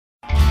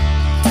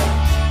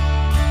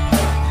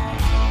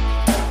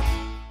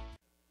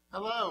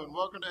Hello and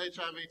welcome to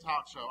HIV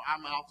Talk Show.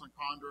 I'm Alton.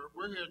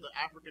 We're here at the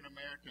African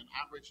American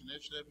Outreach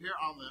Initiative here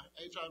on the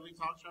HIV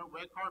Talk Show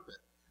red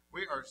carpet.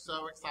 We are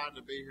so excited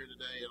to be here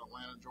today in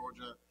Atlanta,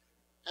 Georgia.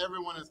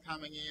 Everyone is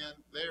coming in.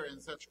 They're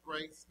in such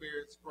great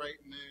spirits, great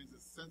news.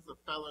 The sense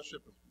of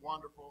fellowship is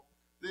wonderful.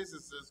 This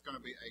is just going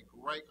to be a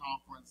great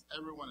conference.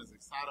 Everyone is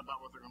excited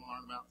about what they're going to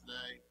learn about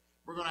today.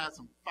 We're going to have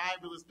some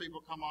fabulous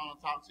people come on and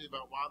talk to you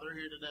about why they're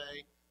here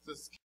today. So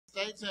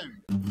stay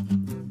tuned.